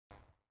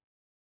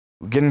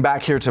Getting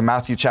back here to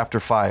Matthew chapter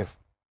 5.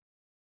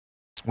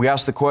 We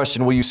ask the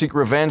question, will you seek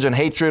revenge and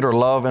hatred or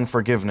love and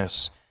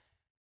forgiveness?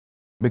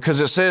 Because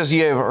it says, ye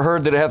have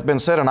heard that it hath been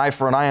said, an eye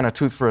for an eye and a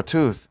tooth for a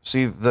tooth.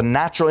 See, the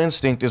natural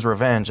instinct is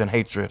revenge and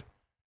hatred.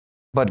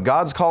 But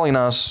God's calling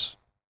us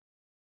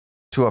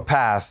to a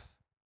path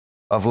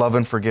of love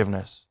and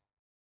forgiveness,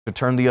 to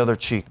turn the other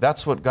cheek.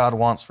 That's what God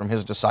wants from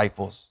His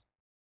disciples.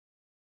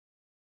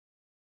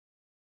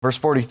 Verse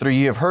 43,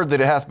 ye have heard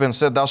that it hath been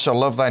said, thou shalt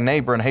love thy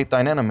neighbor and hate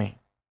thine enemy.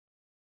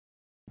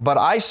 But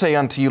I say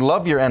unto you,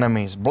 love your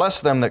enemies,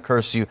 bless them that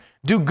curse you,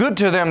 do good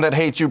to them that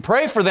hate you,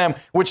 pray for them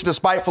which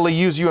despitefully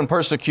use you and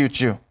persecute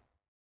you.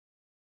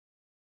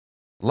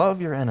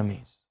 Love your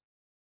enemies.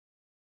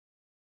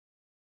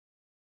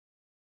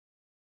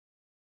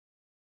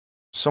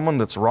 Someone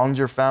that's wronged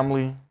your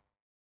family,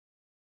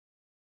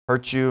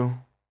 hurt you,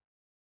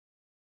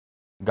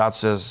 God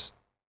says,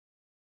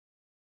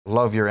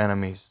 love your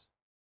enemies.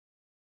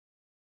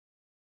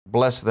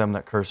 Bless them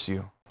that curse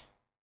you.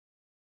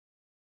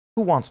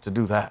 Who wants to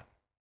do that?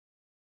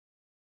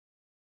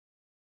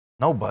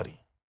 Nobody.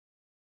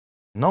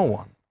 No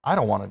one. I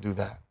don't want to do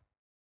that.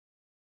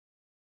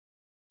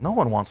 No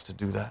one wants to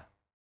do that.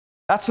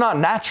 That's not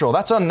natural.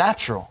 That's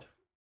unnatural.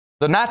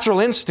 The natural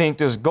instinct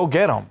is go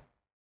get them.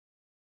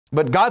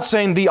 But God's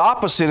saying the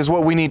opposite is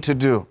what we need to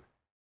do.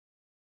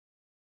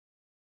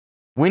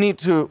 We need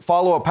to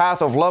follow a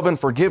path of love and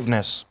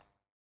forgiveness,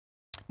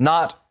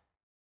 not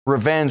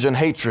revenge and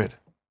hatred.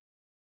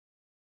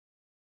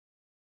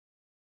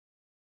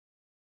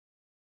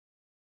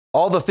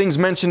 All the things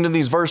mentioned in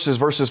these verses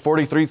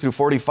 43 through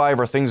 45,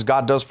 are things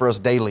God does for us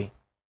daily.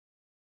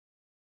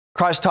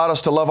 Christ taught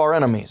us to love our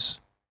enemies.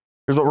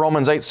 Here's what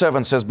Romans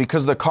 8:7 says,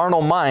 because the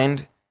carnal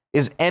mind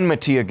is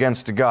enmity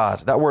against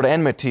God. That word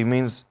enmity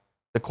means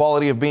the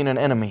quality of being an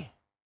enemy.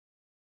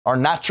 Our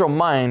natural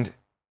mind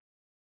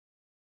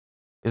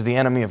is the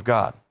enemy of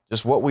God.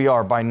 Just what we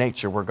are by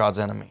nature, we're God's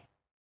enemy.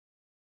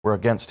 We're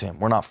against Him.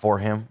 We're not for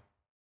Him.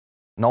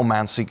 No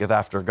man seeketh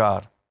after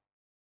God.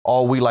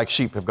 All we like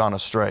sheep have gone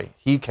astray.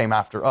 He came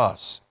after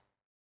us.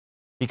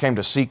 He came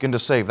to seek and to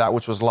save that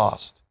which was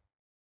lost.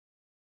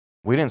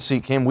 We didn't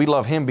seek Him. We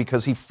love Him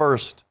because He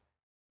first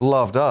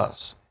loved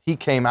us. He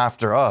came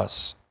after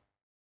us.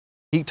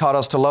 He taught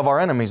us to love our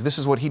enemies. This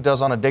is what He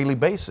does on a daily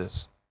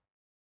basis.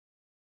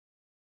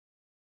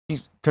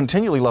 He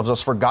continually loves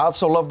us. For God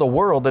so loved the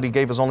world that He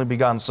gave His only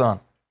begotten Son,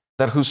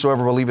 that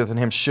whosoever believeth in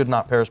Him should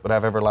not perish but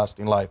have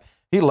everlasting life.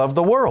 He loved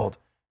the world,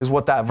 is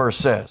what that verse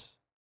says.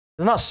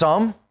 It's not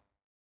some.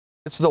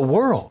 It's the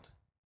world.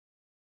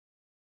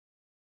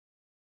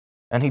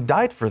 And He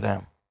died for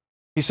them.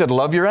 He said,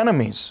 love your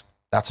enemies.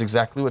 That's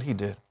exactly what He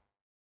did.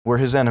 We're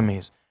His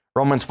enemies.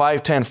 Romans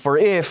 5:10, for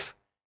if,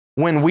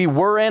 when we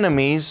were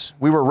enemies,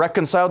 we were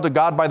reconciled to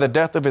God by the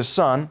death of His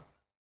Son,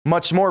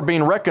 much more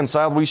being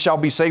reconciled, we shall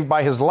be saved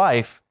by His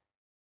life.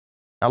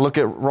 Now look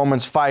at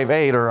Romans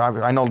 5:8, or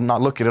I know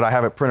not look at it, I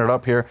have it printed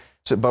up here.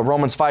 But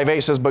Romans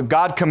 5:8 says, but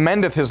God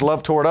commendeth His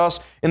love toward us,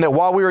 in that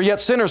while we were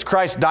yet sinners,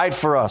 Christ died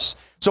for us.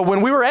 So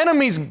when we were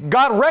enemies,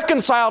 God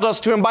reconciled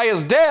us to Him by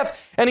His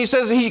death, and He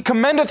says He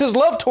commendeth His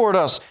love toward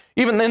us.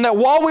 Even in that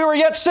while we were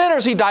yet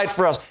sinners, He died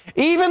for us.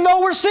 Even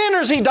though we're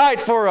sinners, He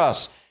died for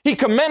us. He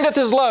commendeth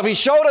His love. He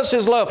showed us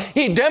His love.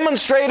 He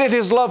demonstrated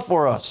His love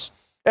for us.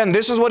 And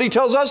this is what He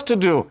tells us to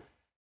do.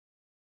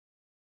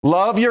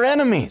 Love your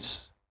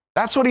enemies.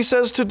 That's what He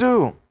says to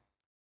do.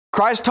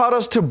 Christ taught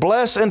us to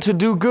bless and to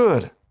do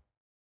good.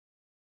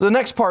 The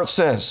next part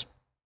says,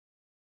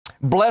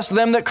 bless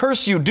them that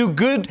curse you. Do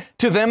good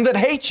to them that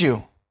hate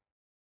you.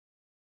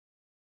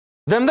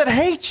 Them that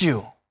hate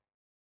you.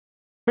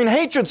 I mean,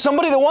 hatred,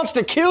 somebody that wants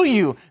to kill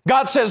you.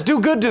 God says, do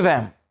good to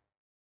them.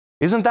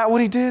 Isn't that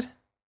what He did?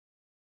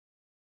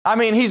 I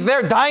mean, He's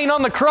there dying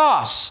on the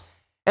cross,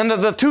 and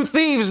the two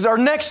thieves are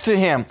next to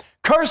Him,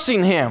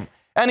 cursing Him.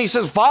 And He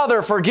says,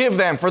 Father, forgive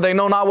them, for they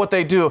know not what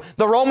they do.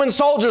 The Roman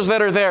soldiers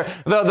that are there,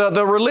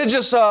 the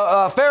religious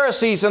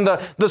Pharisees and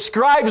the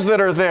scribes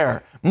that are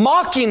there,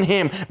 mocking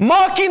Him,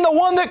 mocking the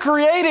one that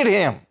created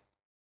Him,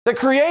 that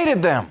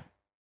created them.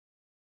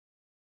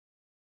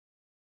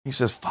 He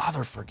says,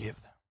 Father,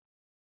 forgive them,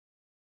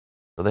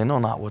 for they know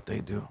not what they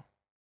do.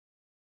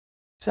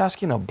 He's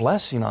asking a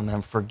blessing on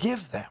them.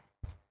 Forgive them.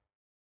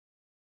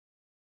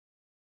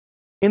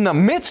 In the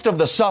midst of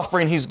the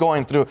suffering He's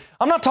going through.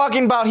 I'm not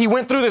talking about He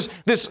went through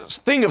this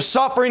thing of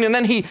suffering and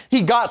then he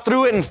got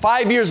through it, and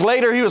 5 years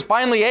later He was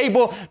finally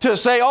able to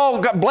say, oh,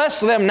 God bless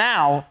them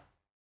now.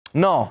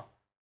 No.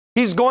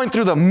 He's going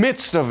through the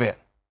midst of it.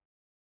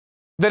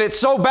 That it's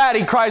so bad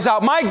He cries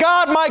out, my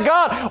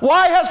God,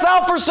 why hast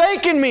Thou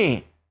forsaken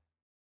me?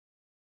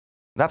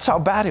 That's how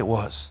bad it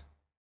was.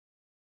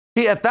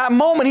 At that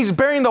moment, He's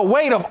bearing the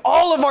weight of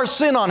all of our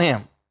sin on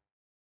Him.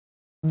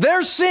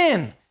 Their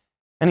sin.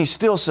 And He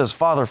still says,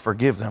 Father,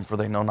 forgive them, for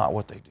they know not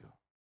what they do.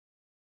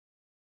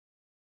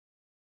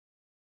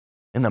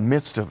 In the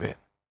midst of it.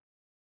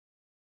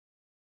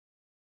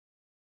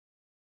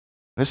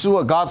 This is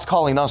what God's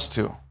calling us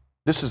to.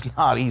 This is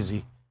not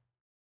easy.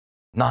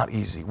 Not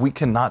easy. We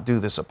cannot do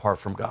this apart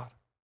from God.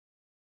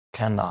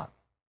 Cannot.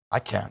 I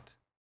can't.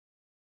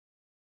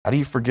 How do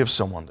you forgive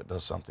someone that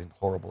does something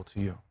horrible to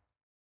you?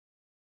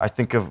 I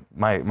think of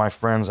my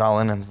friends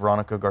Alan and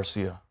Veronica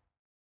Garcia,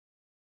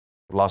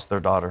 who lost their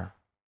daughter.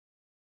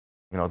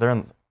 You know, they're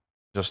in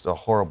just a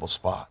horrible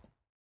spot.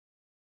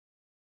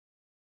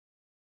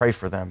 Pray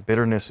for them.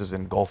 Bitterness is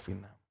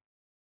engulfing them.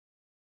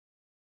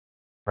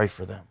 Pray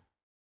for them.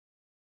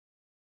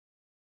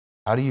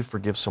 How do you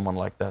forgive someone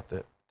like that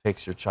that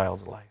takes your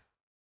child's life?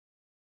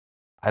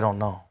 I don't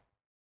know.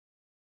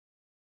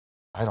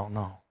 I don't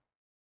know.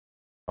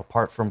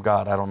 Apart from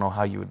God, I don't know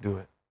how you would do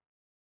it.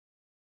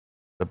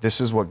 But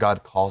this is what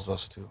God calls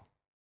us to.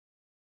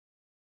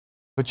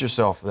 Put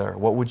yourself there.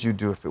 What would you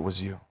do if it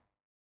was you?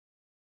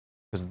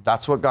 Because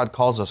that's what God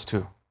calls us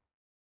to.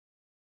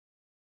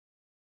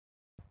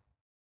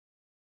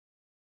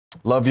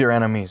 Love your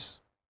enemies.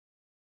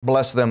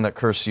 Bless them that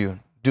curse you.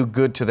 Do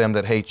good to them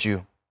that hate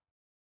you.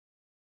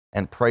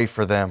 And pray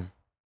for them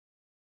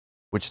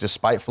which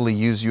despitefully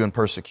use you and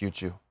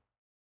persecute you.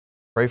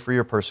 Pray for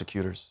your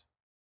persecutors.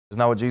 Isn't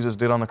that what Jesus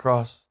did on the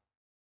cross?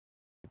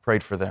 He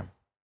prayed for them.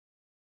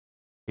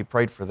 He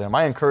prayed for them.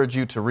 I encourage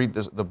you to read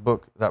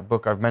that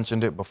book, I've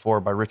mentioned it before,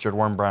 by Richard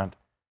Wurmbrand,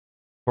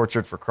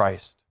 Tortured for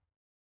Christ.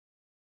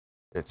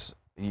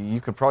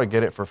 You could probably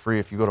get it for free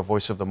if you go to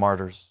Voice of the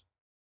Martyrs.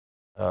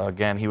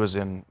 Again, he was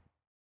in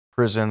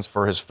prisons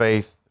for his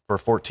faith for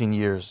 14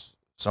 years,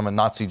 some in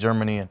Nazi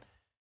Germany, and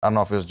I don't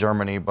know if it was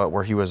Germany, but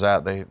where he was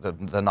at,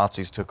 the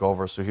Nazis took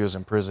over, so he was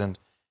imprisoned.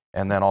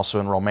 And then also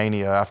in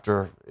Romania,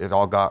 after it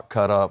all got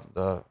cut up,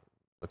 the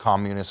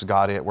communists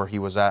got it where he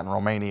was at in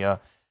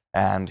Romania,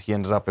 and he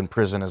ended up in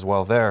prison as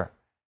well there.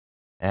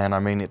 And I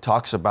mean, it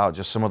talks about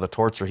just some of the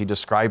torture. He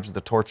describes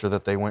the torture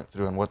that they went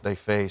through and what they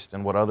faced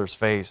and what others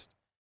faced,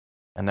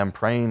 and them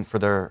praying for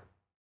their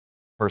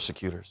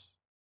persecutors.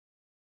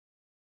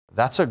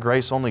 That's a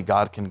grace only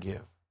God can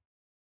give.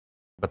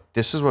 But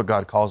this is what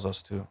God calls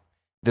us to.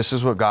 This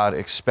is what God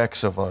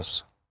expects of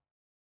us.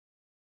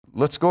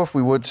 Let's go, if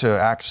we would, to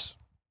Acts.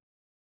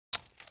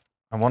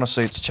 I want to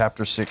say it's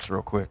chapter 6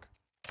 real quick.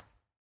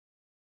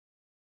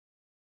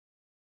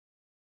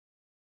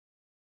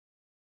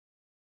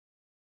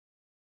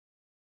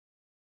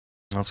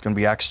 No, it's going to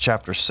be Acts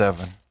chapter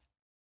 7.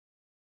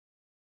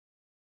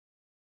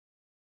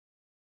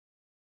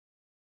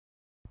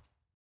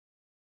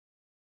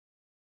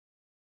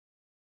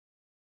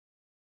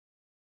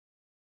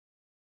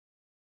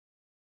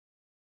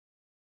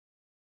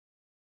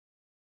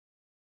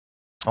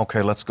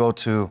 Okay, let's go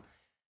to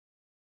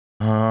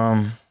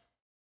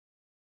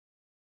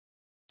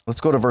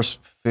verse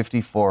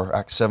 54,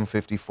 Acts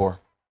 7:54.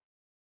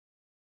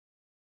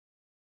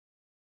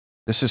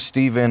 This is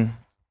Stephen.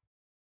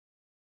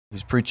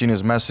 He's preaching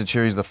his message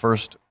here. He's the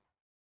first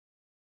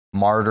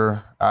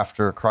martyr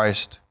after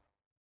Christ.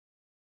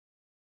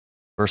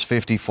 Verse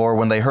 54,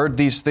 when they heard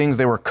these things,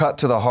 they were cut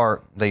to the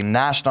heart. They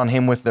gnashed on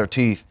him with their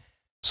teeth.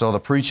 So the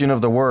preaching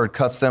of the word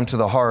cuts them to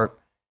the heart.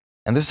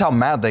 And this is how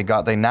mad they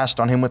got. They gnashed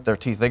on him with their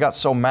teeth. They got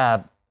so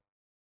mad,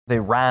 they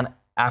ran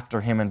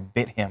after him and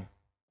bit him.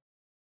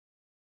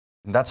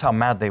 And that's how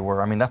mad they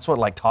were. I mean, that's what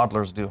like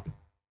toddlers do.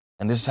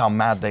 And this is how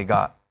mad they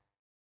got.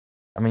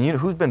 I mean,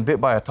 who's been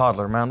bit by a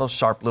toddler, man? Those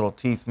sharp little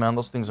teeth, man,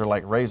 those things are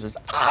like razors.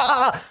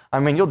 Ah!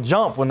 I mean, you'll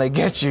jump when they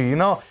get you, you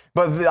know?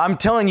 But I'm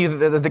telling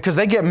you, because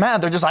they get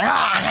mad, they're just like,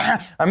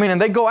 ah! I mean, and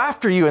they go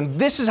after you. And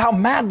this is how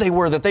mad they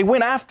were, that they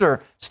went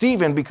after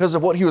Stephen because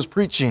of what he was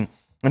preaching.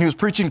 And he was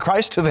preaching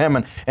Christ to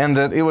them, and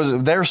that it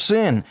was their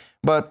sin.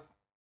 But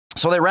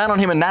so they ran on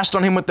him and gnashed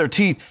on him with their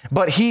teeth.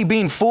 But he,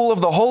 being full of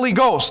the Holy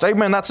Ghost,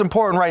 amen, that's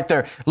important right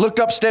there, looked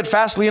up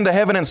steadfastly into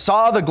heaven and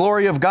saw the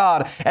glory of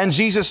God and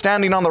Jesus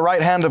standing on the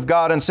right hand of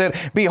God, and said,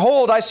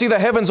 behold, I see the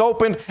heavens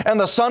opened and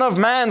the Son of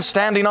Man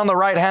standing on the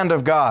right hand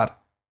of God.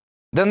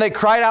 Then they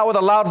cried out with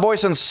a loud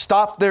voice and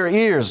stopped their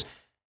ears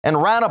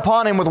and ran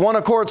upon him with one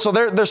accord. So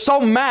they're so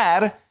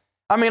mad.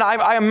 I mean,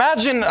 I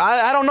imagine,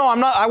 I don't know,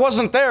 I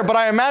wasn't there, but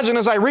I imagine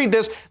as I read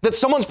this that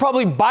someone's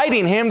probably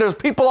biting him. There's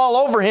people all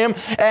over him,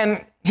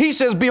 and he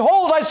says,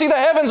 behold, I see the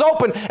heavens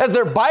open, as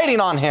they're biting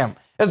on him,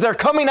 as they're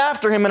coming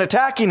after him and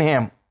attacking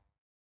him.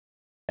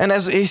 And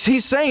as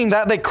he's saying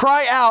that, they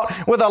cry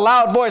out with a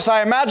loud voice.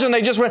 I imagine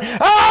they just went,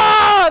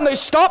 ah, and they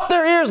stopped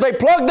their ears. They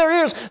plugged their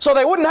ears so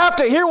they wouldn't have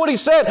to hear what he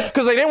said,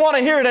 because they didn't want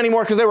to hear it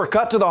anymore, because they were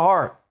cut to the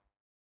heart.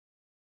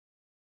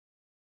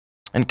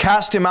 And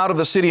cast him out of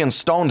the city and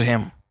stoned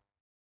him.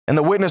 And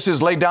the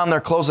witnesses laid down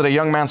their clothes at a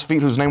young man's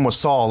feet whose name was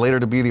Saul, later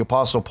to be the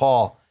Apostle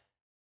Paul.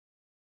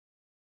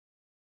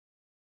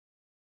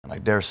 And I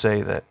dare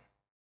say that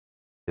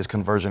his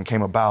conversion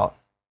came about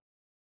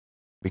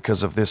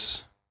because of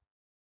this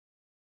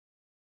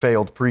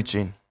failed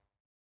preaching,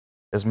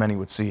 as many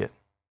would see it.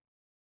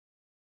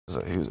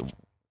 That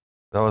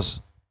was,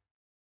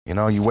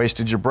 you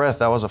wasted your breath.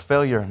 That was a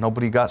failure.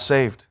 Nobody got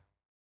saved.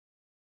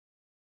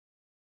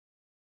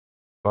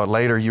 But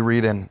later you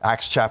read in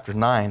Acts chapter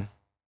 9,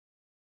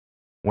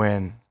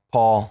 when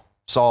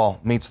Saul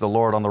meets the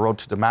Lord on the road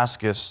to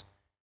Damascus,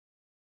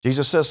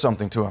 Jesus says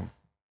something to him.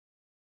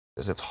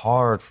 He says, it's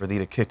hard for thee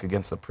to kick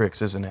against the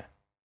pricks, isn't it?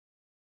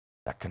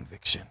 That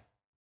conviction.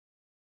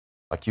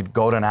 Like you'd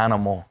goad an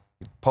animal,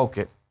 you'd poke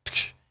it,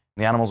 and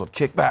the animals would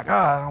kick back.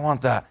 I don't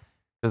want that.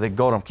 So they'd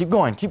goad them. Keep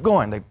going, keep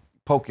going. They'd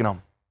poking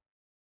them.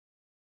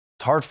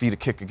 It's hard for you to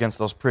kick against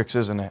those pricks,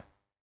 isn't it?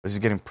 Because he's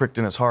getting pricked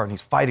in his heart, and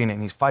he's fighting it,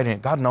 and he's fighting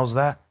it. God knows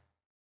that.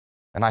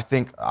 And I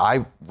think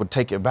I would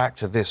take it back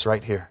to this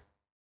right here.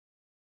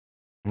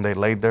 And they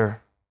laid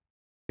their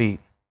feet,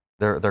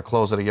 their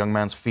clothes at a young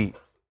man's feet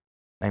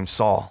named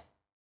Saul.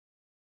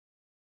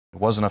 It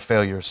wasn't a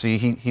failure. See,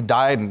 he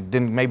died and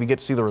didn't maybe get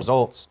to see the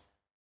results.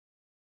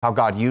 How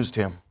God used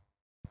him.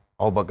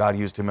 Oh, but God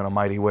used him in a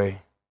mighty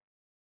way.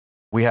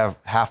 We have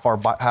half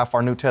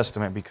our New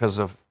Testament because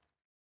of,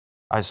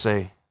 I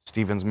say,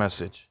 Stephen's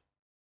message.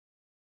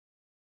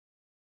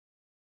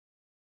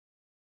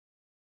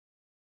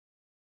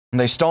 And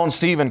they stoned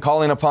Stephen,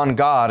 calling upon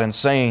God and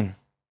saying,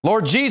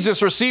 Lord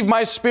Jesus, receive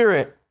my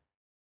spirit.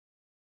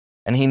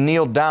 And he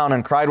kneeled down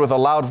and cried with a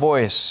loud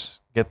voice.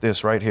 Get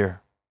this right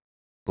here.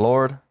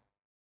 Lord,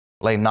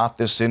 lay not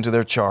this sin to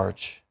their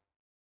charge.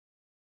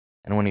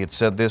 And when he had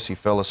said this, he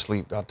fell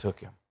asleep. God took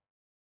him.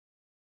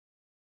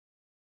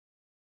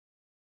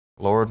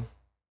 Lord,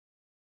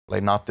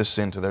 lay not this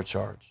sin to their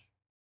charge.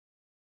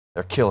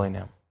 They're killing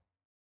him.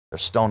 They're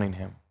stoning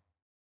him.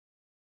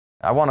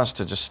 I want us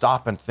to just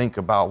stop and think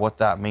about what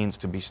that means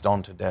to be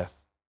stoned to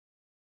death.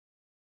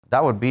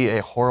 That would be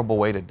a horrible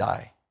way to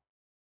die.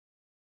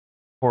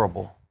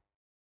 Horrible.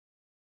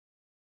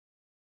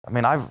 I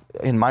mean,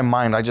 in my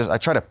mind, I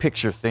try to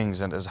picture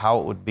things and as how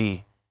it would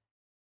be.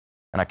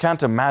 And I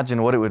can't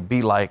imagine what it would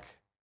be like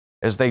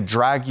as they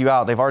drag you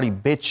out. They've already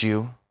bit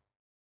you.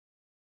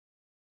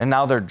 And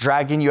now they're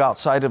dragging you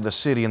outside of the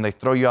city, and they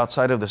throw you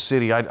outside of the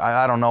city.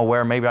 I don't know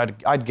where. Maybe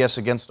I'd guess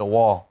against a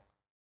wall.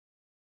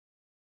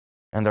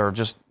 And they're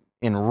just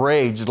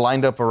enraged,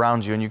 lined up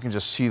around you, and you can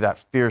just see that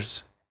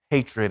fierce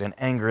hatred and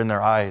anger in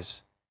their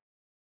eyes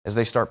as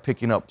they start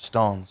picking up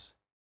stones.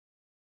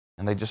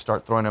 And they just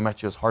start throwing them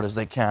at you as hard as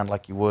they can,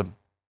 like you would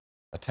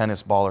a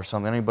tennis ball or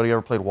something. Anybody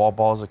ever played wall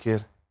ball as a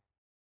kid?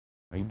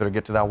 Well, you better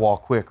get to that wall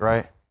quick,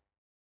 right?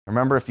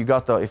 Remember, if you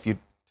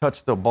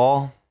touched the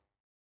ball,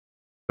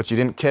 but you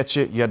didn't catch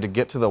it, you had to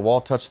get to the wall,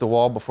 touch the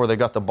wall before they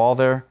got the ball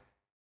there?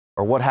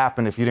 Or what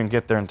happened if you didn't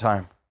get there in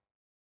time?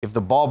 If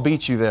the ball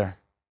beat you there,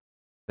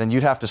 then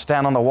you'd have to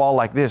stand on the wall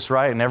like this,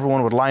 right? And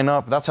everyone would line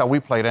up. That's how we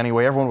played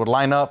anyway. Everyone would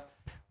line up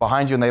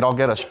behind you, and they'd all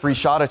get a free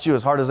shot at you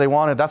as hard as they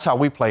wanted. That's how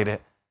we played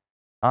it.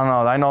 I don't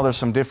know. I know there's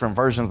some different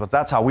versions, but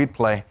that's how we'd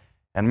play.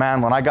 And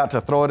man, when I got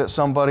to throw it at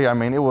somebody, I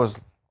mean, it was,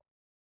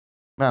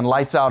 man,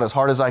 lights out as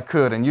hard as I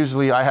could. And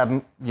usually I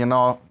hadn't,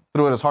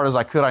 threw it as hard as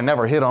I could. I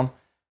never hit them.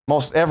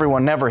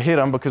 Everyone never hit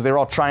them because they were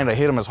all trying to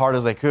hit them as hard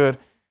as they could,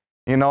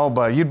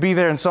 but you'd be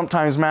there, and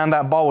sometimes, man,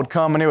 that ball would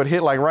come and it would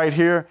hit like right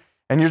here,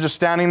 and you're just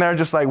standing there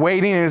just like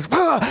waiting, and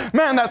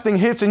man, that thing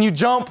hits and you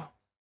jump.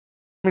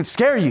 It'd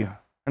scare you.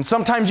 And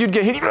sometimes you'd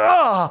get hit,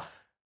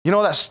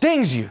 that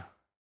stings you.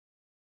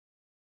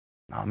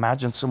 Now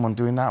imagine someone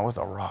doing that with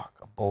a rock,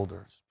 a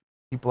boulder,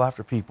 people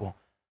after people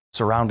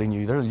surrounding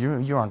you.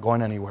 You aren't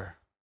going anywhere.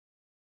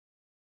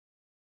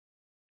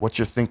 What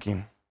you're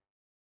thinking,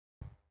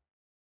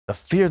 the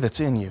fear that's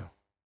in you.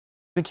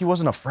 Think he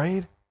wasn't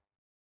afraid?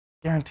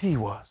 Guarantee he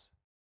was.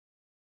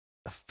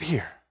 The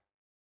fear.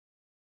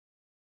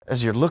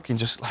 As you're looking,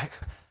 just like,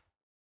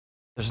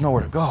 there's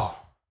nowhere to go.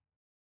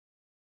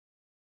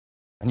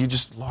 And you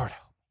just, Lord,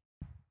 help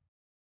me.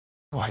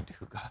 What do I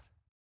do, God?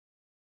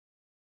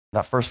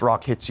 That first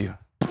rock hits you.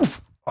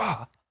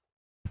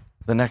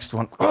 The next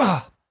one,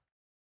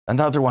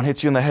 another one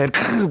hits you in the head.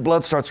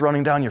 Blood starts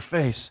running down your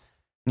face.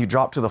 And you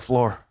drop to the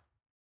floor.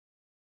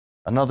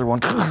 Another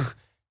one,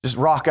 just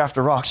rock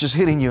after rock, just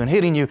hitting you and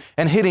hitting you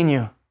and hitting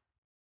you.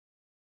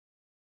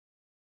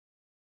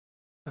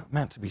 It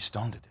meant to be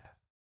stoned to death.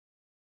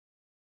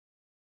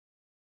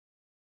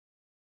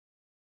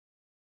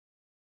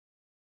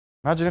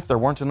 Imagine if there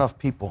weren't enough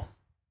people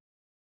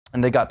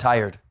and they got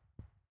tired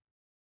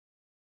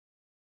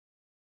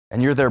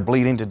and you're there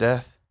bleeding to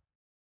death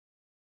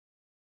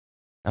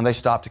and they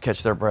stop to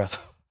catch their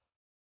breath.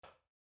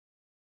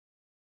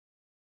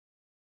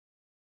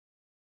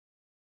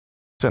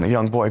 Send a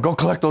young boy, go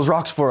collect those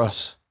rocks for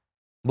us.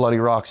 Bloody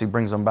rocks, he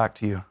brings them back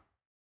to you.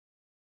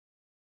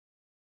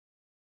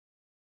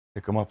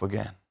 Pick them up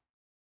again.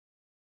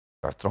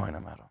 Start throwing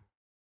them at them.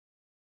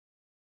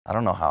 I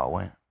don't know how it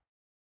went.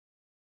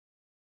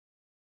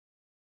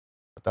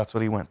 But that's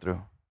what he went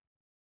through.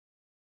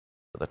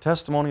 For the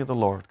testimony of the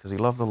Lord, because he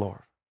loved the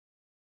Lord.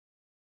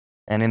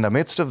 And in the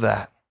midst of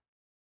that,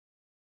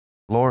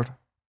 Lord,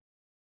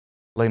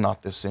 lay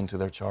not this sin to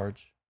their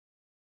charge.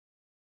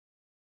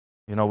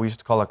 We used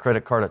to call a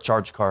credit card a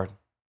charge card.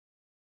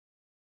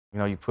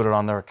 You put it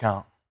on their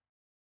account.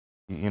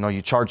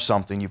 You charge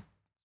something, you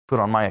put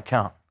it on my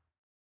account.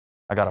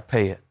 I got to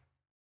pay it.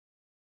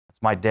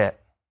 It's my debt.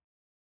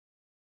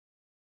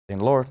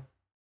 And Lord,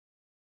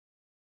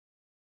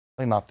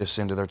 lay not this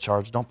into their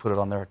charge. Don't put it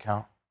on their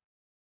account.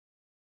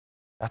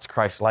 That's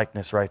Christ's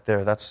likeness right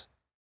there. That's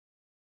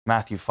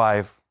Matthew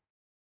 5,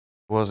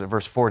 what was it,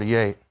 verse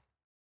 48.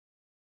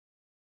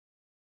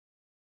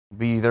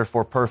 Be ye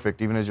therefore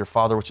perfect, even as your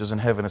Father which is in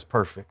heaven is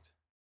perfect.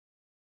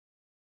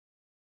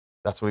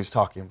 That's what he's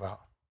talking about.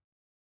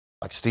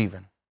 Like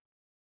Stephen.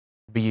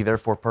 Be ye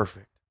therefore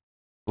perfect.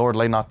 Lord,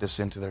 lay not this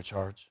sin to their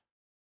charge.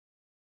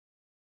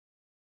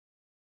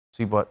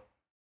 See, but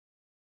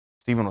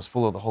Stephen was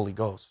full of the Holy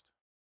Ghost.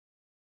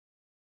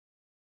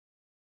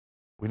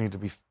 We need to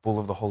be full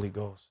of the Holy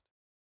Ghost.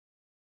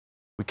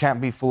 We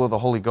can't be full of the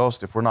Holy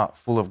Ghost if we're not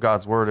full of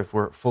God's Word, if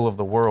we're full of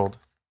the world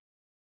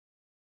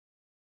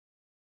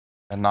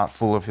and not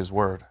full of His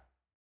Word.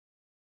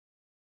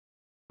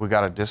 We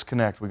got to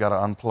disconnect. We got to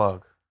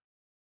unplug.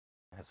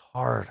 It's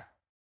hard.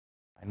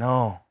 I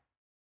know.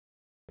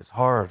 It's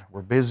hard.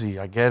 We're busy.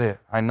 I get it.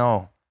 I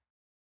know.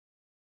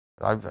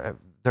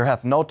 There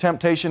hath no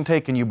temptation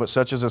taken you but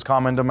such as is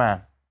common to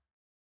man.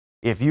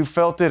 If you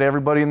felt it,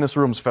 everybody in this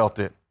room's felt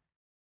it.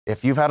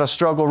 If you've had a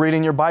struggle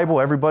reading your Bible,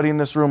 everybody in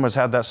this room has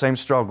had that same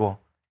struggle.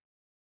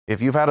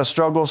 If you've had a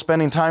struggle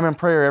spending time in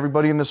prayer,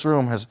 everybody in this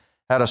room has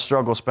had a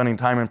struggle spending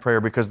time in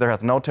prayer, because there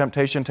hath no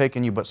temptation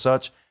taken you but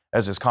such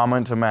as is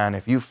common to man.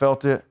 If you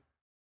felt it,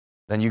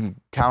 then you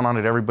can count on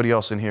it. Everybody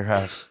else in here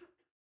has.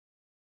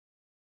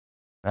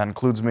 That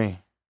includes me.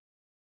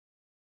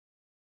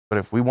 But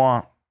if we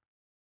want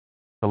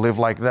to live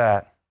like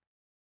that,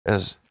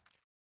 as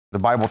the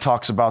Bible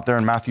talks about there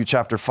in Matthew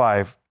chapter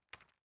 5,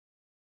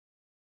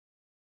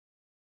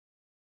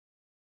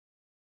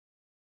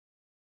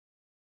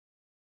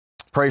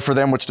 pray for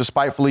them which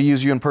despitefully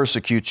use you and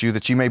persecute you,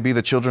 that ye may be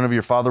the children of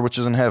your Father which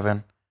is in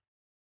heaven.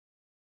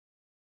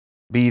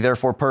 Be ye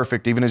therefore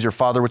perfect, even as your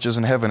Father which is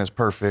in heaven is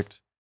perfect.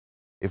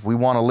 If we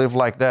want to live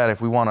like that, if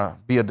we want to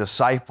be a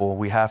disciple,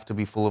 we have to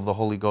be full of the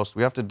Holy Ghost.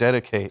 We have to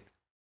dedicate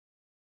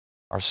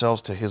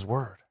ourselves to His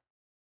Word.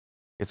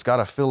 It's got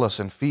to fill us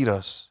and feed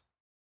us.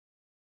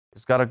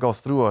 It's got to go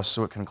through us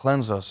so it can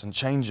cleanse us and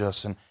change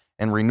us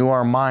and renew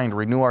our mind,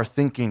 renew our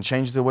thinking,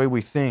 change the way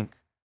we think,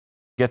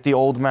 get the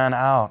old man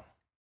out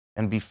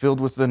and be filled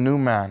with the new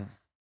man.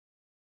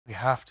 We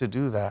have to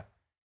do that.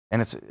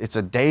 And it's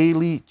a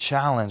daily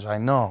challenge, I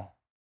know.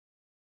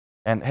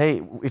 And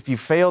hey, if you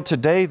fail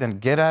today, then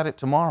get at it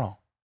tomorrow.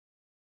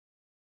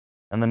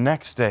 And the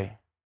next day.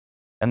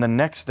 And the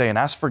next day. And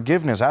ask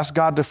forgiveness. Ask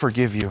God to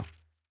forgive you.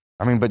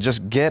 But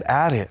just get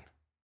at it.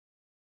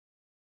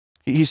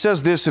 He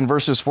says this in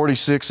verses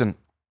 46 and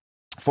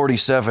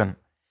 47.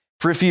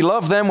 For if ye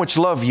love them which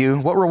love you,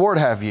 what reward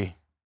have ye?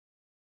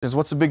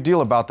 What's the big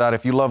deal about that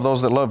if you love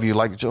those that love you?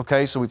 Like,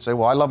 okay, so we'd say,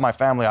 well, I love my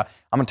family. I'm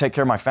going to take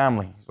care of my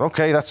family.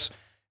 Okay, that's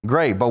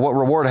great. But what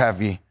reward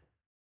have ye? It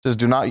says,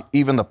 do not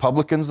even the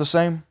publicans the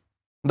same?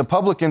 The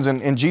publicans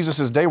in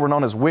Jesus' day were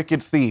known as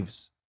wicked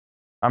thieves.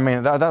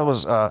 That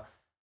was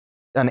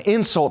an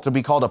insult to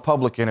be called a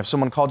publican. If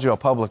someone called you a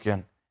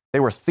publican, they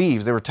were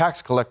thieves. They were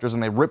tax collectors,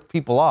 and they ripped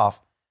people off.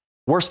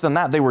 Worse than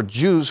that, they were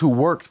Jews who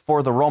worked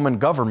for the Roman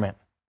government.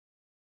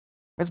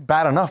 It's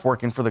bad enough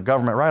working for the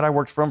government, right? I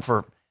worked for them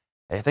for,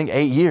 I think,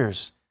 8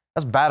 years.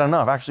 That's bad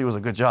enough. Actually, it was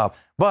a good job.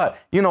 But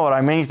you know what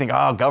I mean? You think,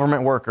 oh,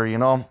 government worker, you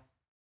know.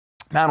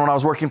 Man, when I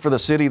was working for the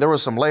city, there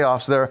was some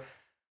layoffs there.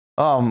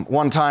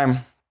 One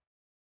time,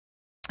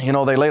 you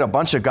know, they laid a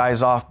bunch of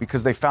guys off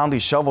because they found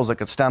these shovels that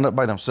could stand up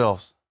by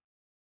themselves.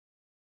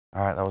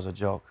 All right, that was a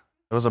joke.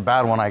 It was a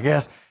bad one, I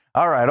guess.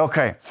 All right,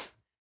 okay.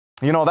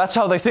 You know, that's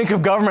how they think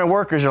of government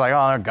workers. You're like,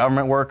 oh, they're a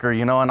government worker,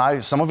 you know,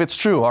 and some of it's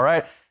true, all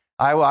right?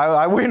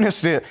 I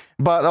witnessed it.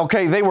 But,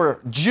 okay, they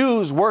were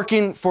Jews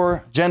working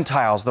for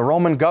Gentiles, the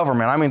Roman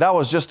government. That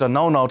was just a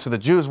no-no to the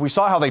Jews. We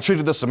saw how they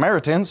treated the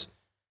Samaritans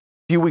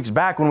a few weeks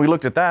back when we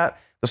looked at that,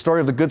 the story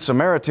of the Good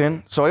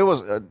Samaritan. So it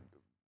was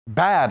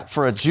bad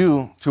for a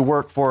Jew to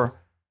work for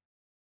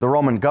the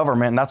Roman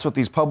government, and that's what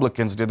these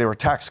publicans did. They were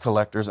tax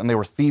collectors, and they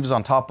were thieves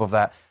on top of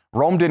that.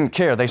 Rome didn't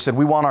care. They said,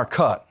 we want our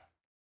cut.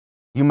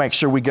 You make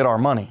sure we get our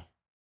money.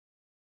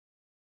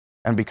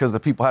 And because the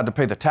people had to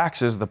pay the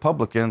taxes, the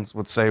publicans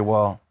would say,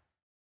 well,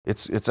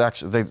 it's supposed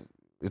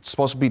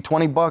to be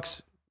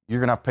 $20, you're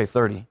going to have to pay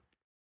 30.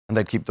 And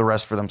they'd keep the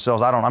rest for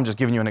themselves. I'm just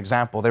giving you an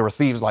example. They were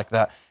thieves like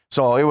that.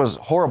 So it was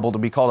horrible to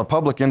be called a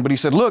publican. But he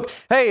said, look,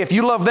 hey, if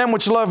you love them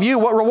which love you,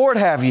 what reward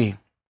have ye?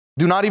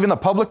 Do not even the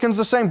publicans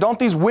the same? Don't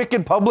these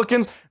wicked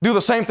publicans do the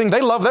same thing?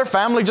 They love their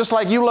family just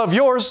like you love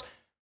yours.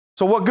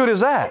 So what good is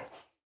that?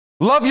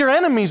 Love your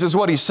enemies is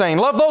what he's saying.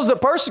 Love those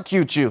that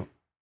persecute you.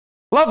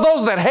 Love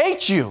those that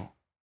hate you.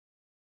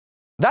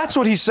 That's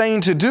what he's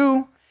saying to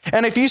do.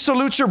 And if ye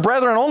salute your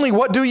brethren only,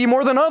 what do ye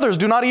more than others?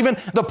 Do not even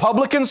the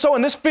publicans so?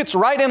 And this fits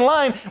right in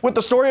line with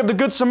the story of the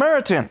Good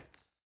Samaritan.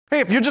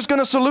 Hey, if you're just going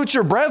to salute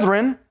your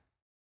brethren,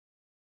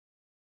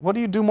 what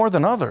do you do more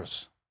than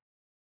others?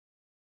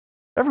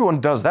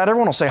 Everyone does that.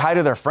 Everyone will say hi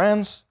to their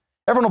friends.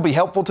 Everyone will be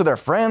helpful to their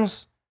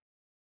friends.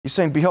 He's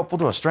saying be helpful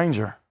to a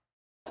stranger.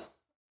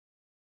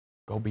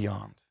 Go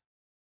beyond.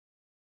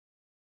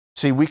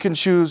 See, we can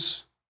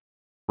choose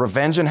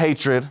revenge and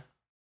hatred.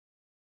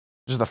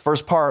 This is the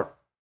first part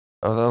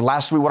of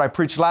what I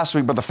preached last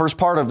week, but the first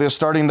part of this,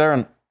 starting there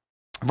in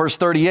verse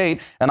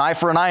 38, an eye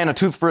for an eye and a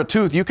tooth for a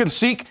tooth. You can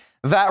seek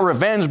that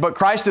revenge, but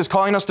Christ is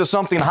calling us to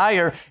something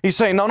higher. He's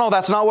saying, no,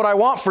 that's not what I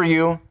want for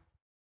you.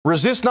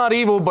 Resist not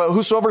evil, but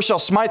whosoever shall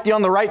smite thee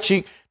on the right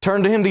cheek,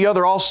 turn to him the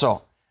other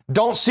also.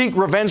 Don't seek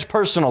revenge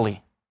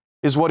personally,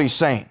 is what he's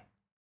saying.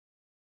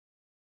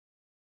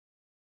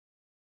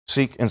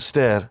 Seek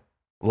instead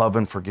love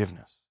and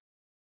forgiveness.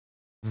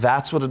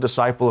 That's what a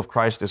disciple of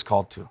Christ is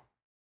called to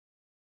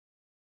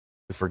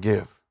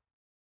forgive,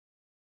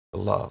 to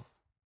love.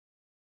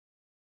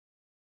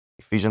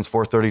 Ephesians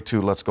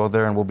 4:32, let's go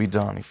there and we'll be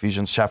done.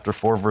 Ephesians chapter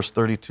 4, verse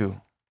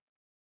 32.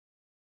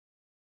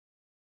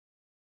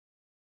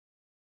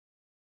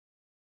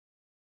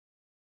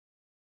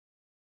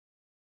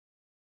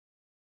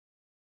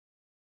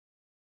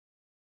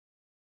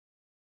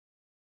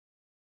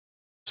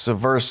 It's a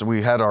verse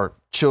we had our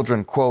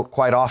children quote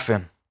quite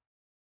often.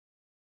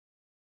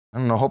 I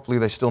don't know, hopefully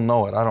they still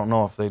know it. I don't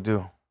know if they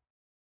do.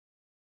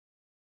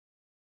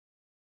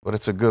 But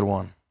it's a good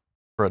one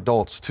for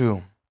adults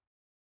too.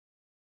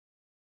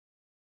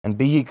 And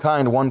be ye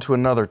kind one to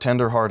another,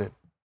 tender-hearted,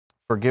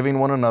 forgiving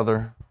one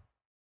another.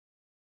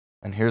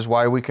 And here's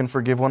why we can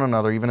forgive one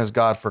another, even as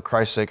God, for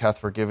Christ's sake, hath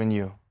forgiven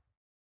you.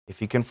 If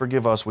he can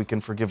forgive us, we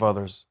can forgive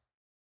others.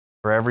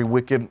 For every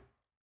wicked,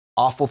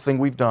 awful thing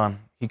we've done,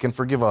 he can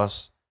forgive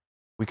us.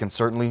 We can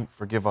certainly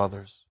forgive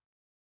others.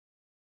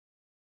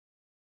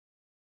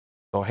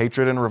 So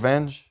hatred and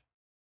revenge,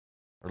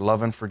 or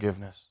love and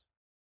forgiveness.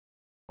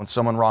 When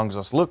someone wrongs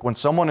us. Look, when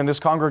someone in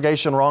this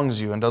congregation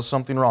wrongs you and does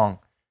something wrong,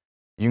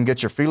 you can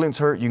get your feelings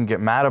hurt, you can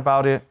get mad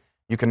about it,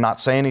 you can not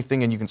say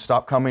anything and you can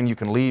stop coming, you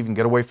can leave and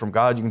get away from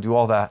God, you can do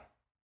all that.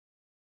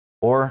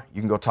 Or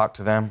you can go talk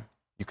to them,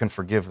 you can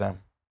forgive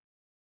them.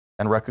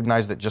 And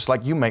recognize that just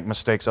like you make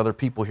mistakes, other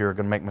people here are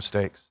going to make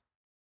mistakes.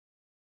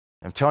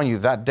 I'm telling you,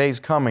 that day's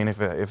coming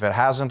if it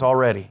hasn't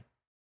already.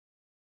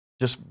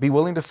 Just be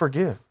willing to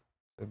forgive.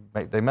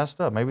 They messed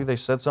up. Maybe they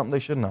said something they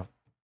shouldn't have.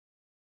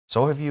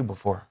 So have you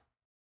before.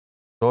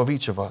 So have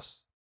each of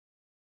us.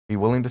 Be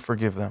willing to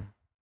forgive them.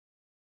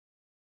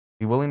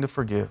 Be willing to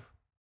forgive.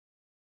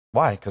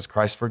 Why? Because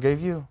Christ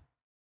forgave you.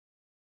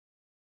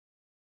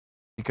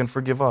 He can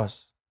forgive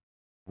us.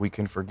 We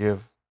can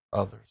forgive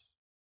others.